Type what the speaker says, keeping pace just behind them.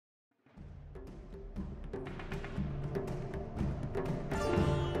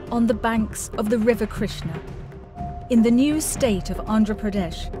on the banks of the River Krishna, in the new state of Andhra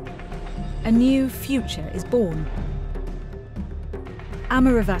Pradesh, a new future is born.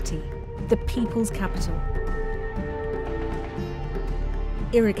 Amaravati, the people's capital.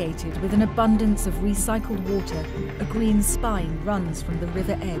 Irrigated with an abundance of recycled water, a green spine runs from the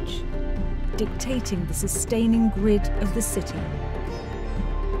river edge, dictating the sustaining grid of the city.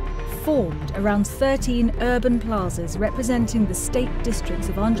 Formed around 13 urban plazas representing the state districts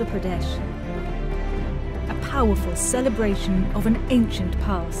of Andhra Pradesh, a powerful celebration of an ancient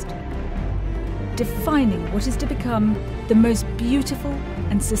past, defining what is to become the most beautiful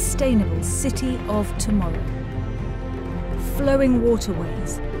and sustainable city of tomorrow. Flowing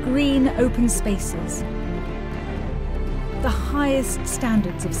waterways, green open spaces, the highest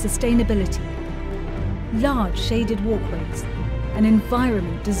standards of sustainability, large shaded walkways, an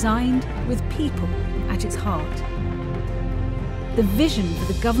environment designed with people at its heart. The vision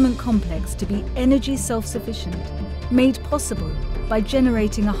for the government complex to be energy self-sufficient, made possible by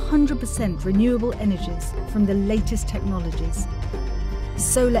generating 100% renewable energies from the latest technologies.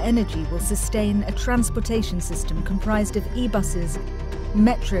 Solar energy will sustain a transportation system comprised of e-buses,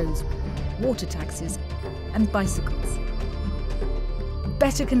 metros, water taxis, and bicycles.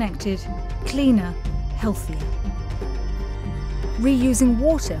 Better connected, cleaner, healthier. Reusing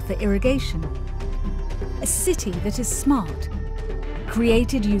water for irrigation. A city that is smart,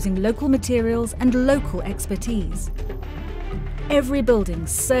 created using local materials and local expertise. Every building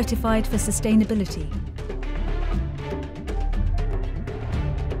certified for sustainability.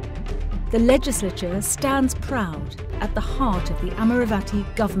 The legislature stands proud at the heart of the Amaravati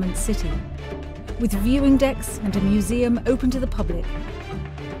government city, with viewing decks and a museum open to the public,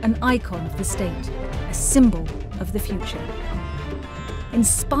 an icon of the state, a symbol of the future.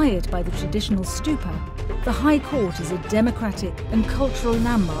 Inspired by the traditional stupa, the High Court is a democratic and cultural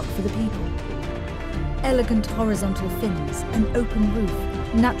landmark for the people. Elegant horizontal fins, an open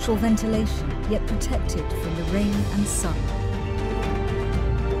roof, natural ventilation, yet protected from the rain and sun.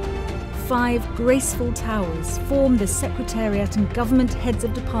 5 graceful towers form the Secretariat and government heads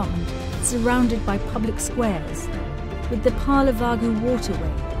of department, surrounded by public squares, with the Palavagu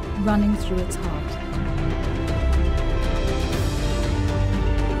waterway running through its heart.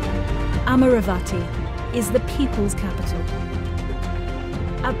 Amaravati is the people's capital,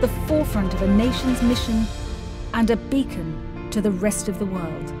 at the forefront of a nation's mission and a beacon to the rest of the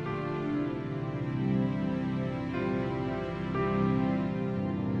world.